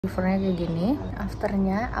Beforenya kayak gini,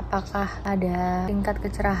 afternya apakah ada tingkat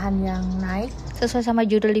kecerahan yang naik? Sesuai sama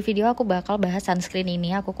judul di video, aku bakal bahas sunscreen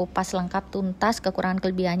ini. Aku kupas lengkap tuntas kekurangan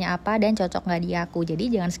kelebihannya apa dan cocok nggak di aku.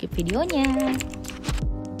 Jadi jangan skip videonya.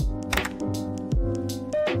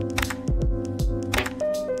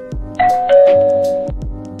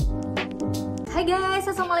 Hai guys,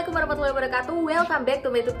 assalamualaikum warahmatullahi wabarakatuh. Welcome back to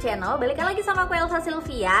my YouTube channel. Balikan lagi sama aku Elsa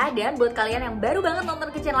Sylvia. Dan buat kalian yang baru banget nonton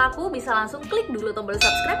ke channel aku, bisa langsung klik dulu tombol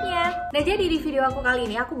subscribe-nya. Nah, jadi di video aku kali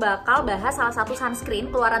ini aku bakal bahas salah satu sunscreen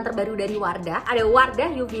keluaran terbaru dari Wardah. Ada Wardah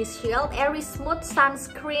UV Shield Airy Smooth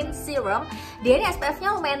Sunscreen Serum. Dia ini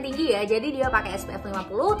SPF-nya lumayan tinggi ya. Jadi dia pakai SPF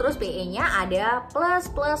 50, terus PE-nya ada plus.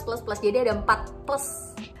 Jadi ada 4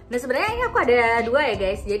 plus. Nah, sebenarnya ini aku ada dua ya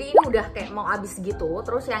guys. Jadi ini udah kayak mau habis gitu.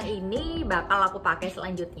 Terus yang ini bakal aku pakai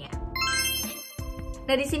selanjutnya.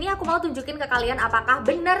 Nah, di sini aku mau tunjukin ke kalian apakah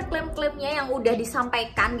benar klaim-klaimnya yang udah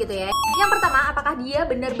disampaikan gitu ya. Yang pertama, apakah dia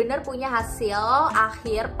benar-benar punya hasil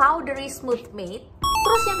akhir powdery smooth matte.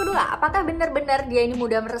 Terus yang kedua, apakah benar-benar dia ini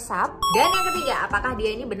mudah meresap. Dan yang ketiga, apakah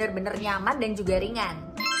dia ini benar-benar nyaman dan juga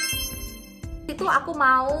ringan. Itu aku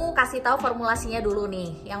mau kasih tahu formulasinya dulu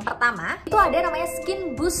nih. Yang pertama, itu ada namanya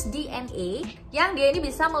Skin Boost DNA yang dia ini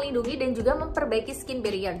bisa melindungi dan juga memperbaiki skin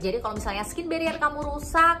barrier. Jadi kalau misalnya skin barrier kamu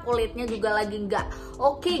rusak, kulitnya juga lagi nggak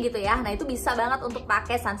oke gitu ya. Nah, itu bisa banget untuk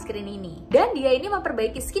pakai sunscreen ini. Dan dia ini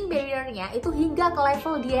memperbaiki skin barriernya itu hingga ke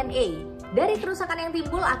level DNA. Dari kerusakan yang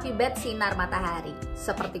timbul akibat sinar matahari,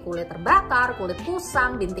 seperti kulit terbakar, kulit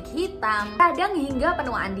kusam, bintik hitam, kadang hingga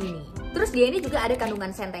penuaan dini. Terus dia ini juga ada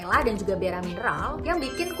kandungan centella dan juga bara mineral yang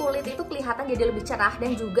bikin kulit itu kelihatan jadi lebih cerah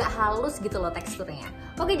dan juga halus gitu loh teksturnya.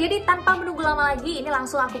 Oke, jadi tanpa menunggu lama lagi, ini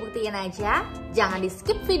langsung aku buktiin aja. Jangan di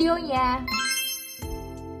skip videonya.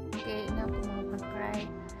 Oke, ini aku mau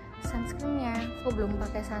pakai sunscreennya. Aku belum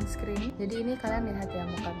pakai sunscreen. Jadi ini kalian lihat ya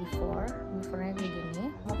muka beforenya kayak gini.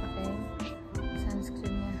 Mau pakai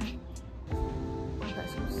sunscreennya agak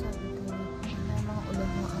susah gitu karena emang udah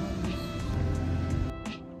mau habis.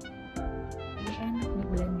 Enak nih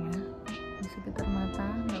blendnya, di sekitar mata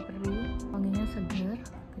nggak perih, wanginya segar,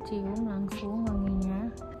 kecium langsung wanginya.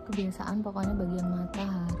 Kebiasaan pokoknya bagian mata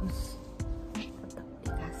harus tetap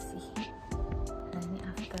dikasih. Nah, ini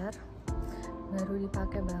after, baru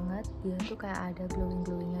dipakai banget, dia tuh kayak ada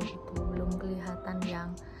glowingnya gitu, belum kelihatan yang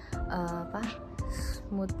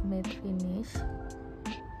smooth matte finish.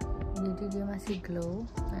 Jadi dia masih glow.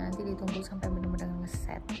 Nah, nanti ditunggu sampai benar-benar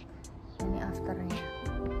ngeset. Ini afternya.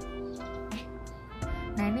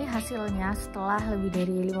 Nah, ini hasilnya setelah lebih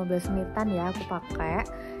dari 15 menitan ya aku pakai.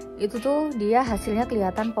 Itu tuh dia hasilnya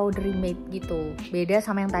kelihatan powdery matte gitu. Beda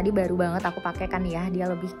sama yang tadi baru banget aku pakai kan ya,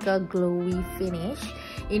 dia lebih ke glowy finish.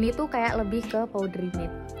 Ini tuh kayak lebih ke powdery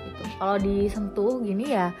matte gitu. Kalau disentuh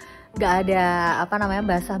gini ya nggak ada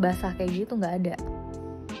basah-basah kayak gitu, nggak ada.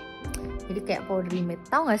 Jadi kayak powdery matte.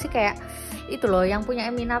 Tahu nggak sih kayak itu loh yang punya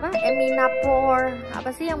Emina pore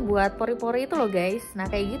apa sih yang buat pori-pori itu loh guys. Nah,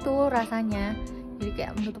 kayak gitu rasanya. Jadi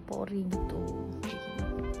kayak menutup pori gitu.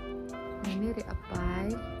 Nah, ini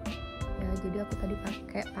reapply ya. Jadi aku tadi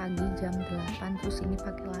pakai pagi jam 8, terus ini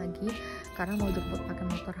pakai lagi karena mau jemput pakai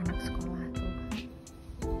motor anak sekolah tuh.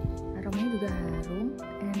 Aromanya juga harum,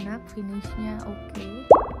 enak, finishnya oke.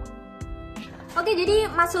 Oke, jadi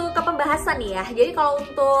masuk ke pembahasan nih ya. Jadi kalau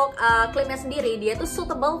untuk klaimnya sendiri, dia tuh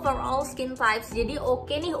suitable for all skin types. Jadi oke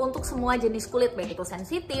nih untuk semua jenis kulit, baik itu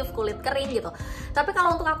sensitif, kulit kering gitu. Tapi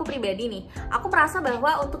kalau untuk aku pribadi nih, aku merasa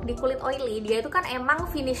bahwa untuk di kulit oily, dia itu kan emang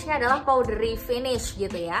finishnya adalah powdery finish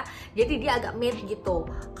gitu ya. Jadi dia agak matte gitu.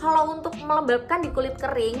 Kalau untuk melembabkan di kulit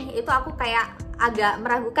kering, itu aku kayak agak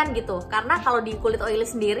meragukan gitu. Karena kalau di kulit oily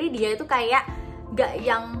sendiri, dia itu kayak gak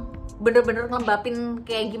yang bener-bener ngelembapin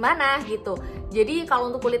kayak gimana gitu. Jadi kalau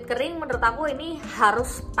untuk kulit kering menurut aku ini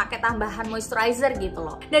harus pakai tambahan moisturizer gitu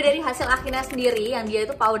loh. Nah, dari hasil akhirnya sendiri yang dia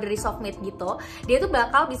itu powdery soft matte gitu, dia itu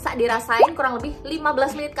bakal bisa dirasain kurang lebih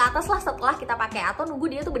 15 menit ke atas lah setelah kita pakai, atau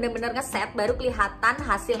nunggu dia tuh bener-bener ngeset baru kelihatan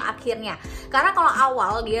hasil akhirnya. Karena kalau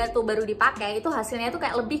awal dia tuh baru dipakai itu hasilnya tuh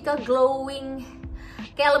kayak lebih ke glowing,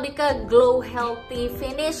 kayak lebih ke glow healthy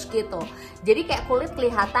finish gitu. Jadi kayak kulit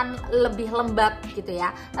kelihatan lebih lembab gitu ya.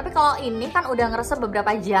 Tapi kalau ini kan udah ngeresep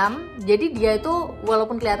beberapa jam, jadi dia itu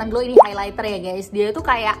walaupun kelihatan glow, ini highlighter ya guys, dia itu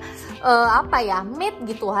kayak matte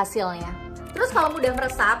gitu hasilnya. Terus kalau mudah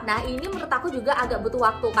meresap, nah ini menurut aku juga agak butuh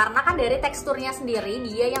waktu karena kan dari teksturnya sendiri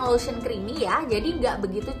dia yang lotion creamy ya, jadi nggak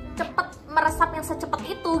begitu cepet meresap yang secepat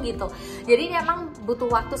itu gitu. Jadi ini emang butuh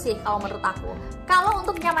waktu sih kalau menurut aku. Kalau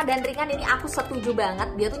untuk nyaman dan ringan ini aku setuju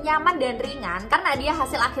banget. Dia tuh nyaman dan ringan karena dia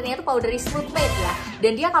hasil akhirnya itu powdery smooth matte ya.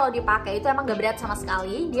 Dan dia kalau dipakai itu emang gak berat sama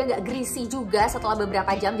sekali. Dia gak greasy juga setelah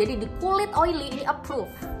beberapa jam. Jadi di kulit oily ini approve.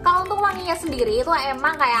 Kalau untuk wanginya sendiri itu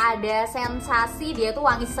emang kayak ada sensasi dia tuh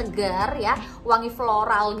wangi segar ya, wangi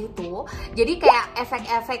floral gitu. Jadi kayak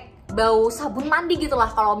efek-efek bau sabun mandi gitulah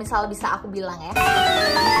kalau misal bisa aku bilang ya.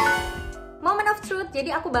 Moment of truth,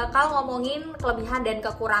 jadi aku bakal ngomongin kelebihan dan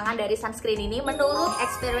kekurangan dari sunscreen ini menurut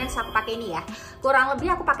experience aku pakai ini ya. Kurang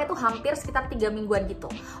lebih aku pakai tuh hampir sekitar 3 mingguan gitu.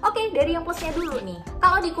 Oke, dari yang plusnya dulu nih.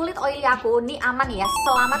 Kalau di kulit oily aku, nih aman ya.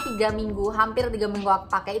 Selama 3 minggu, hampir 3 minggu aku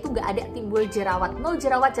pakai itu gak ada timbul jerawat. Nol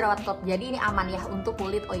jerawat-jerawat top. Jadi ini aman ya untuk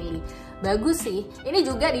kulit oily. Bagus sih. Ini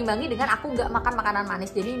juga diimbangi dengan aku nggak makan makanan manis.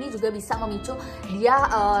 Jadi ini juga bisa memicu dia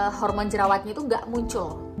hormon jerawatnya itu nggak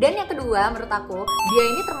muncul. Dan yang kedua menurut aku, dia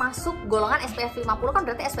ini termasuk golongan SPF 50 kan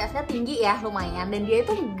berarti SPF-nya tinggi ya lumayan. Dan dia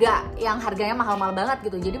itu nggak yang harganya mahal-mahal banget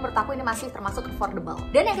gitu. Jadi menurut aku ini masih termasuk affordable.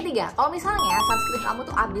 Dan yang ketiga, kalau misalnya sunscreen kamu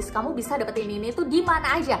tuh habis, kamu bisa dapetin ini tuh di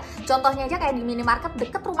mana aja. Contohnya aja kayak di minimarket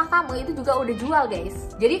deket rumah kamu itu juga udah jual guys.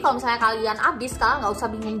 Jadi kalau misalnya kalian habis, kalian nggak usah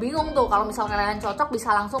bingung-bingung tuh. Kalau misalnya kalian cocok bisa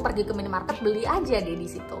langsung pergi ke minimarket beli aja deh di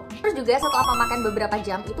situ. Terus juga setelah pemakaian beberapa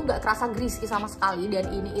jam itu nggak kerasa greasy sama sekali dan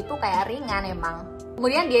ini itu kayak ringan emang.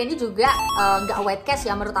 Kemudian dia ini juga nggak white cast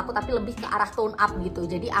ya menurut aku, tapi lebih ke arah tone up gitu,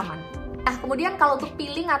 jadi aman. Nah kemudian kalau untuk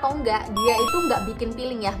peeling atau enggak, dia itu nggak bikin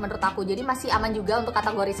peeling ya menurut aku. Jadi masih aman juga untuk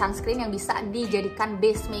kategori sunscreen yang bisa dijadikan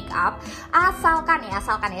base makeup. Asalkan ya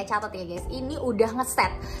catat ya guys, ini udah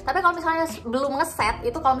ngeset. Tapi kalau misalnya belum ngeset,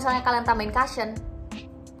 itu kalau misalnya kalian tambahin cushion,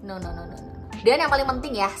 no. Dan yang paling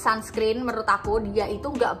penting ya, sunscreen menurut aku dia itu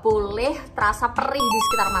nggak boleh terasa perih di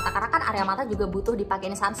sekitar mata. Karena kan area mata juga butuh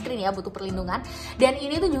dipakein sunscreen ya, butuh perlindungan. Dan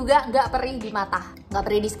ini tuh juga nggak perih di mata. Nggak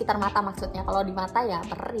perih di sekitar mata maksudnya. Kalau di mata ya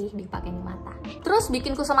perih dipakein di mata. Terus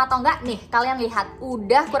bikin kusam atau enggak? Nih, kalian lihat.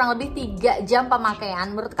 Udah kurang lebih 3 jam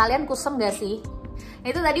pemakaian. Menurut kalian kusam nggak sih?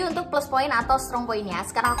 Itu tadi untuk plus point atau strong pointnya.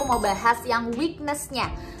 Sekarang aku mau bahas yang weaknessnya.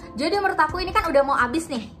 Jadi menurut aku ini kan udah mau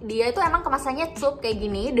habis nih. Dia itu emang kemasannya tube kayak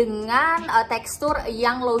gini dengan tekstur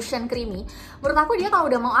yang lotion creamy. Menurut aku dia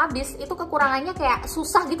kalau udah mau habis itu kekurangannya kayak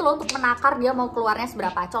susah gitu loh untuk menakar dia mau keluarnya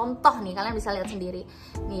seberapa. Contoh nih, kalian bisa lihat sendiri.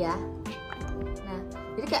 Nih ya. Nah,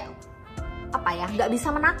 jadi kayak apa ya, nggak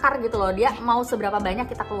bisa menakar gitu loh. Dia mau seberapa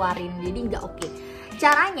banyak kita keluarin. Jadi nggak oke.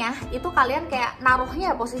 Caranya itu kalian kayak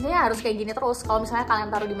naruhnya posisinya harus kayak gini terus. Kalau misalnya kalian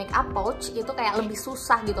taruh di makeup pouch itu kayak lebih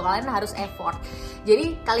susah gitu, kalian harus effort.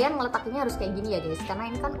 Jadi kalian ngeletakinnya harus kayak gini ya guys, karena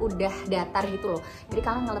ini kan udah datar gitu loh. Jadi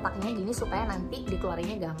kalian ngeletakinnya gini supaya nanti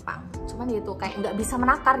dikeluarinnya gampang. Cuman gitu kayak nggak bisa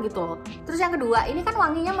menakar gitu loh. Terus yang kedua, ini kan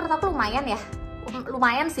wanginya menurut aku lumayan ya.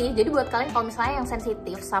 Lumayan sih, jadi buat kalian kalau misalnya yang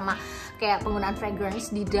sensitif sama kayak penggunaan fragrance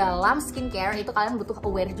di dalam skincare itu kalian butuh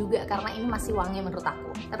aware juga karena ini masih wangi menurut aku.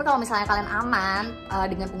 Tapi kalau misalnya kalian aman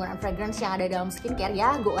dengan penggunaan fragrance yang ada dalam skincare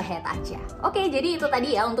ya go ahead aja. Oke, jadi itu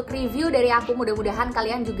tadi ya untuk review dari aku. Mudah-mudahan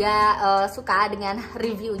kalian juga suka dengan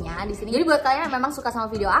reviewnya di sini. Jadi buat kalian yang memang suka sama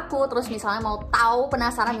video aku, terus misalnya mau tahu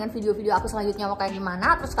penasaran dengan video-video aku selanjutnya mau kayak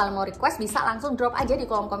gimana, terus kalian mau request bisa langsung drop aja di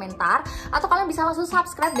kolom komentar atau kalian bisa langsung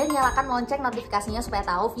subscribe dan nyalakan lonceng notifikasinya supaya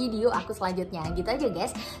tahu video aku selanjutnya. Gitu aja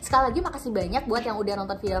guys. Sekali lagi makasih banyak buat yang udah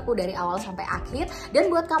nonton video aku dari awal sampai akhir, dan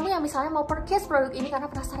buat kamu yang misalnya mau purchase produk ini karena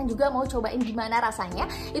penasaran juga mau cobain gimana rasanya,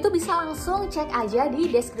 itu bisa langsung cek aja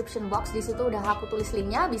di description box. Di situ udah aku tulis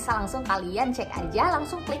linknya, bisa langsung kalian cek aja,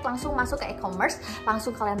 langsung klik langsung masuk ke e-commerce,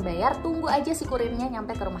 langsung kalian bayar, tunggu aja si kurirnya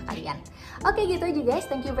nyampe ke rumah kalian. Oke, gitu aja guys.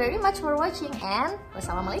 Thank you very much for watching and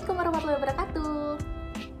wassalamualaikum warahmatullahi wabarakatuh.